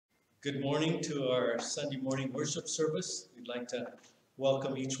Good morning to our Sunday morning worship service. We'd like to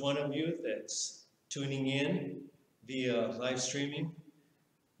welcome each one of you that's tuning in via live streaming.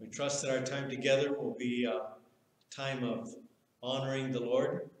 We trust that our time together will be a time of honoring the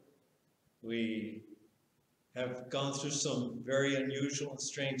Lord. We have gone through some very unusual and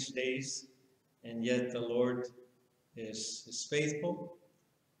strange days, and yet the Lord is faithful.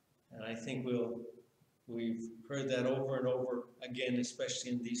 And I think we've heard that over and over again,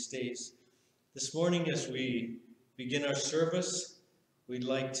 especially in these days. This morning, as we begin our service, we'd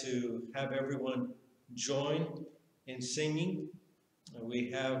like to have everyone join in singing. We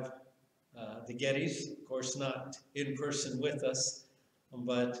have the Gettys, of course, not in person with us,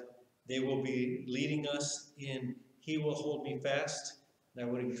 but they will be leading us in He Will Hold Me Fast. And I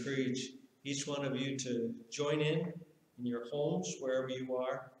would encourage each one of you to join in your homes, wherever you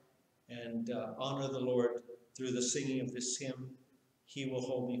are, and honor the Lord through the singing of this hymn, He Will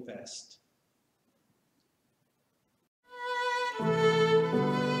Hold Me Fast.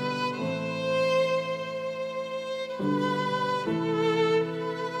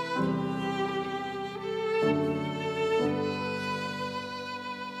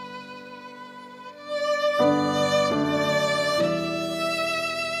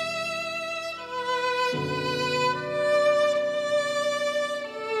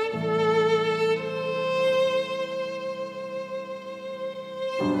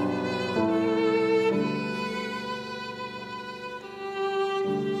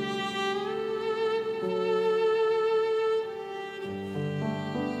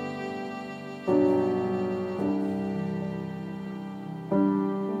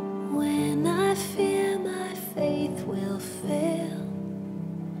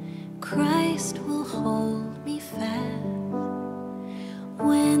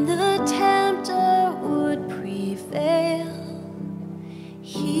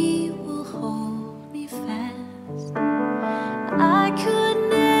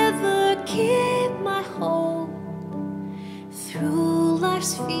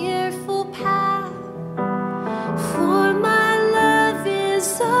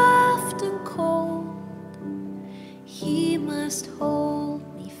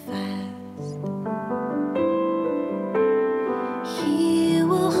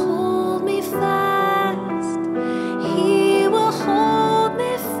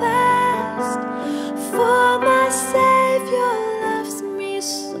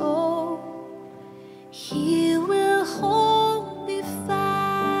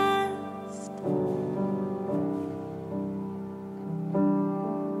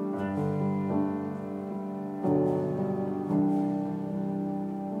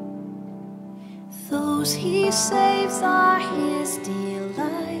 He saves are His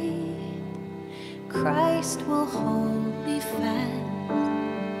delight. Christ will hold me fast,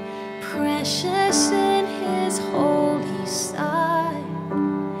 precious in His holy sight.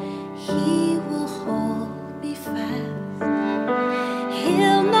 He will hold me fast.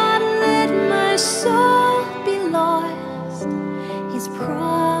 He'll not let my soul be lost. His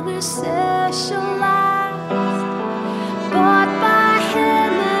promises shall last, bought by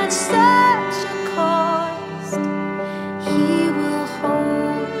Him at such a cost. He will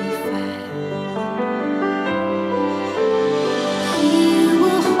hold me fast. He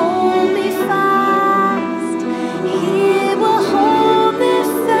will hold me fast. He will hold me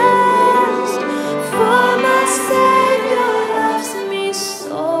fast. For my Savior loves me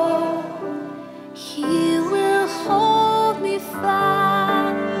so. He will hold me fast.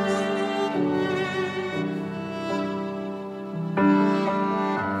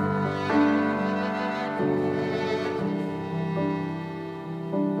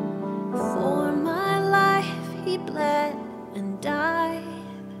 For my life He bled and died.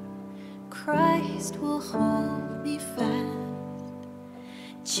 Christ will hold me fast.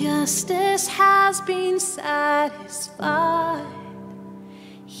 Justice has been satisfied.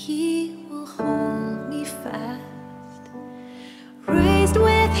 He will hold me fast. Raised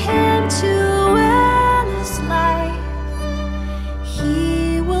with Him to endless life.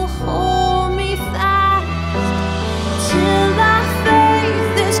 He will hold me fast till thy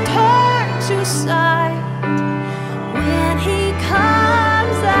faith is turned to sight. When He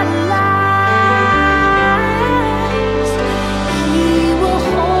comes at last, He will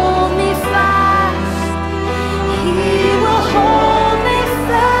hold me fast. He will hold me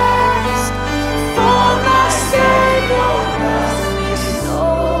fast.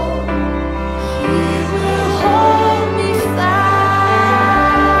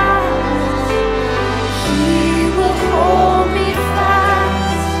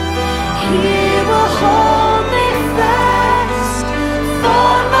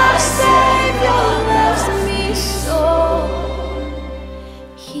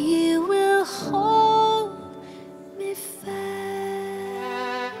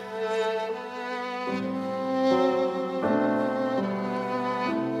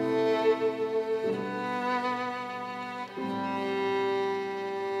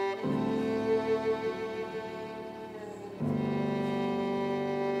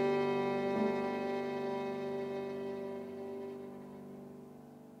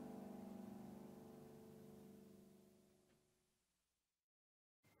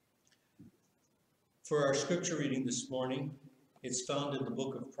 For our scripture reading this morning, it's found in the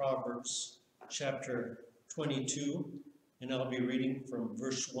book of Proverbs, chapter 22, and I'll be reading from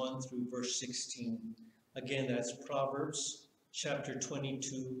verse 1 through verse 16. Again, that's Proverbs, chapter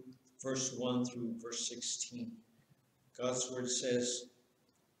 22, verse 1 through verse 16. God's word says,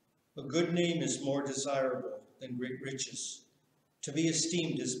 "A good name is more desirable than great riches. To be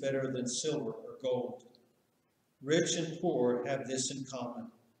esteemed is better than silver or gold. Rich and poor have this in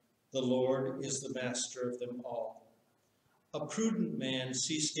common: the Lord is the master of them all. A prudent man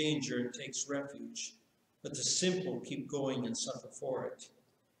sees danger and takes refuge, but the simple keep going and suffer for it.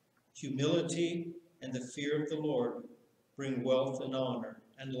 Humility and the fear of the Lord bring wealth and honor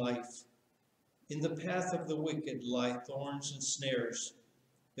and life. In the path of the wicked lie thorns and snares,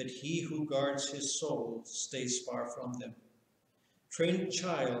 but he who guards his soul stays far from them. Train a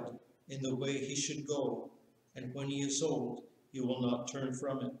child in the way he should go, and when he is old, he will not turn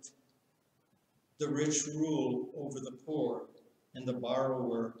from it. The rich rule over the poor, and the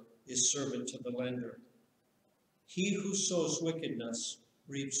borrower is servant to the lender. He who sows wickedness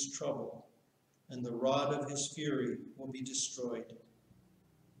reaps trouble, and the rod of his fury will be destroyed.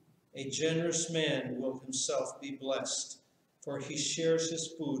 A generous man will himself be blessed, for he shares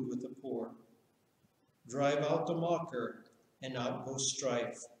his food with the poor. Drive out the mocker, and out goes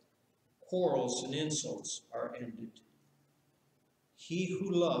strife. Quarrels and insults are ended. He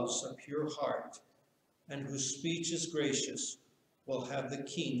who loves a pure heart, and whose speech is gracious, will have the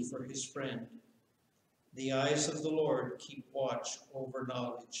king for his friend. The eyes of the Lord keep watch over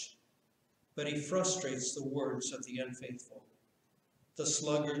knowledge, but he frustrates the words of the unfaithful. The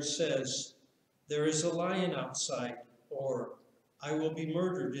sluggard says, 'There is a lion outside,' or 'I will be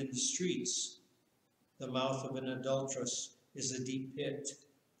murdered in the streets.' The mouth of an adulteress is a deep pit.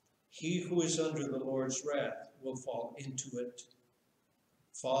 He who is under the Lord's wrath will fall into it.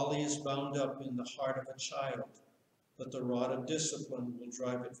 Folly is bound up in the heart of a child, but the rod of discipline will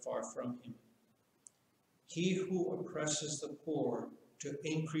drive it far from him. He who oppresses the poor to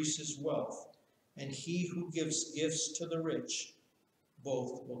increase his wealth, and he who gives gifts to the rich,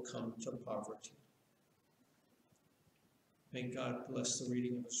 both will come to poverty." May God bless the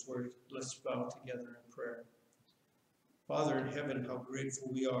reading of his word. Let's bow together in prayer. Father in heaven, how grateful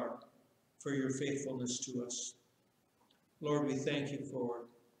we are for your faithfulness to us. Lord, we thank you for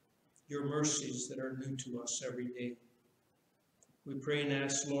your mercies that are new to us every day. We pray and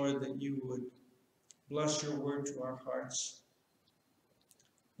ask, Lord, that you would bless your word to our hearts,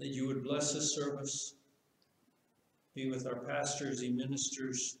 that you would bless this service, be with our pastor as he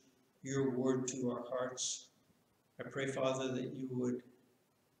ministers your word to our hearts. I pray, Father, that you would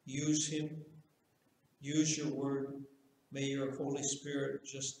use him, use your word. May your Holy Spirit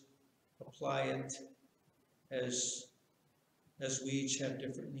just apply it as we each have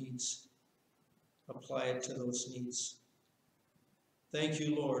different needs. Apply it to those needs. Thank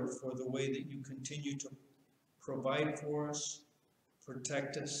you, Lord, for the way that you continue to provide for us,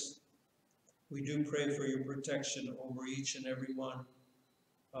 protect us. We do pray for your protection over each and every one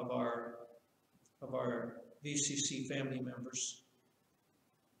of our VCC family members.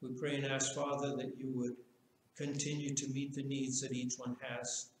 We pray and ask, Father, that you would continue to meet the needs that each one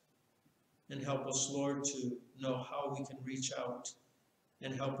has, and help us, Lord, to know how we can reach out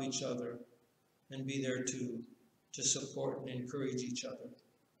and help each other and be there to support and encourage each other.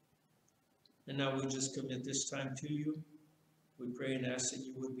 And now we just commit this time to you. We pray and ask that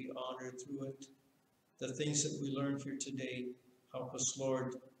you would be honored through it. The things that we learned here today, help us,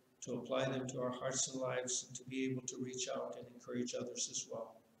 Lord, to apply them to our hearts and lives, and to be able to reach out and encourage others as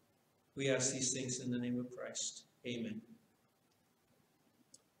well. We ask these things in the name of Christ. Amen.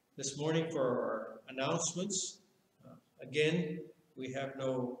 This morning for our announcements, again, we have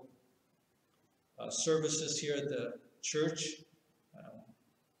no services here at the church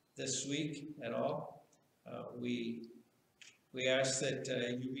this week at all. We ask that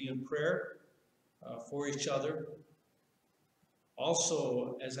you be in prayer for each other.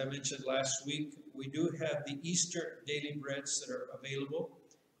 Also, as I mentioned last week, we do have the Easter daily breads that are available.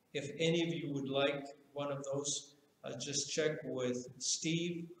 If any of you would like one of those, just check with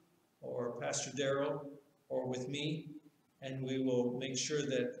Steve or Pastor Darrell or with me, and we will make sure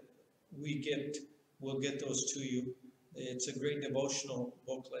that we'll get those to you. It's a great devotional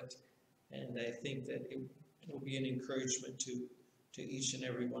booklet, and I think that it will be an encouragement to each and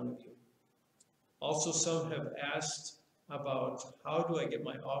every one of you. Also, some have asked about how do I get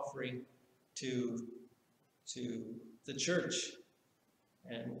my offering to the church,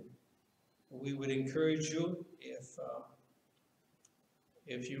 and we would encourage you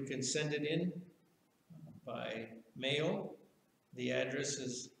if you can send it in by mail. The address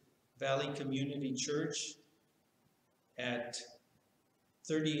is Valley Community Church at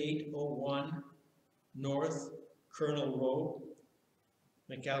 3801 North Colonel Road,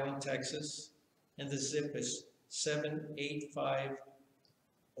 McAllen, Texas, and the zip is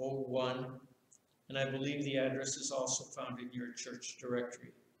 78501, and I believe the address is also found in your church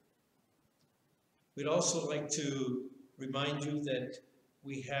directory. We'd also like to remind you that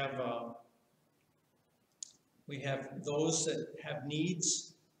we have those that have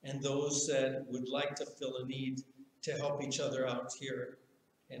needs and those that would like to fill a need to help each other out here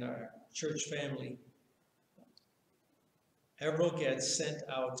in our church family. Everett had sent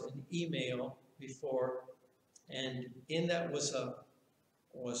out an email before, and in that was a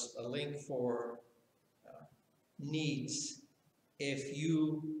link for needs. If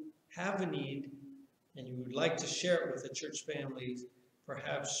you have a need and you would like to share it with the church family,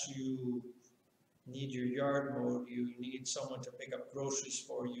 perhaps you need your yard mowed, you need someone to pick up groceries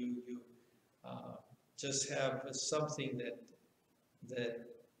for you, you just have something that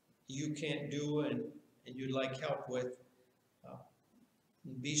you can't do and you'd like help with,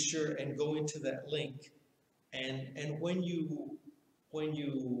 be sure and go into that link. And when you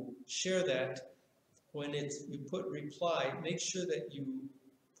share that, when you put reply, make sure that you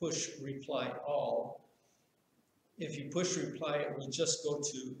push reply all. If you push reply, it will just go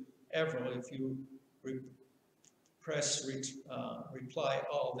to Everett. If you press reply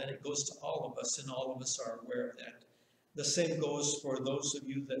all, then it goes to all of us, and all of us are aware of that. The same goes for those of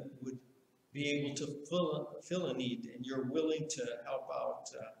you that would be able to fill a need and you're willing to help out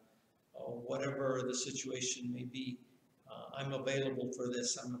whatever the situation may be. I'm available for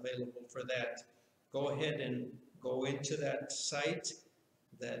this, I'm available for that. Go ahead and go into that site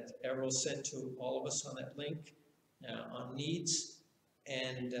that Errol sent to all of us on that link on needs,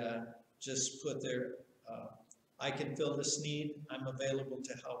 and just put there, I can fill this need, I'm available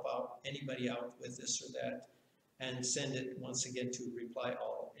to help out anybody out with this or that, and send it once again to reply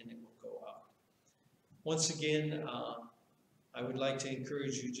all, and it will go out. Once again, I would like to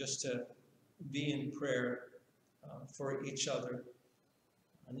encourage you just to be in prayer for each other.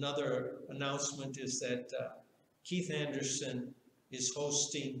 Another announcement is that Keith Anderson is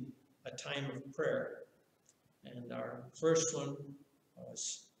hosting a time of prayer, and our first one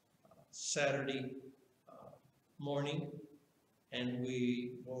was Saturday morning, and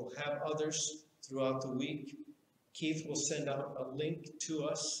we will have others throughout the week. Keith will send out a link to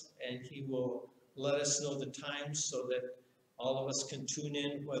us, and he will let us know the time so that all of us can tune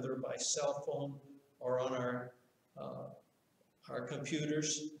in, whether by cell phone or on our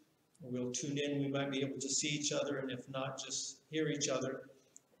computers. We'll tune in. We might be able to see each other, and if not, just hear each other.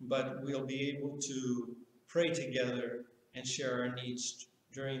 But we'll be able to pray together and share our needs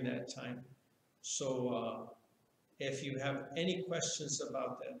during that time. So if you have any questions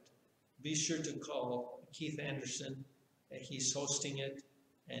about that, be sure to call Keith Anderson. He's hosting it,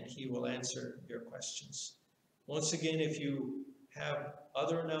 and he will answer your questions. Once again, if you have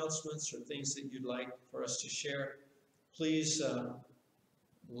other announcements or things that you'd like for us to share, please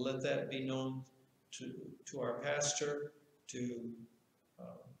let that be known to our pastor, to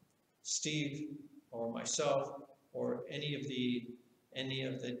Steve or myself, or any of the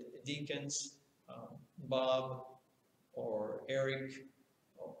deacons, Bob or Eric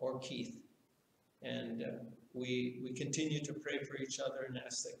or Keith. And we continue to pray for each other and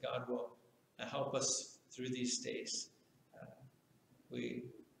ask that God will help us through these days.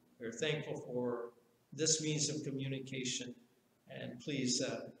 We're thankful for this means of communication, and please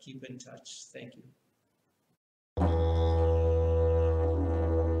keep in touch. Thank you.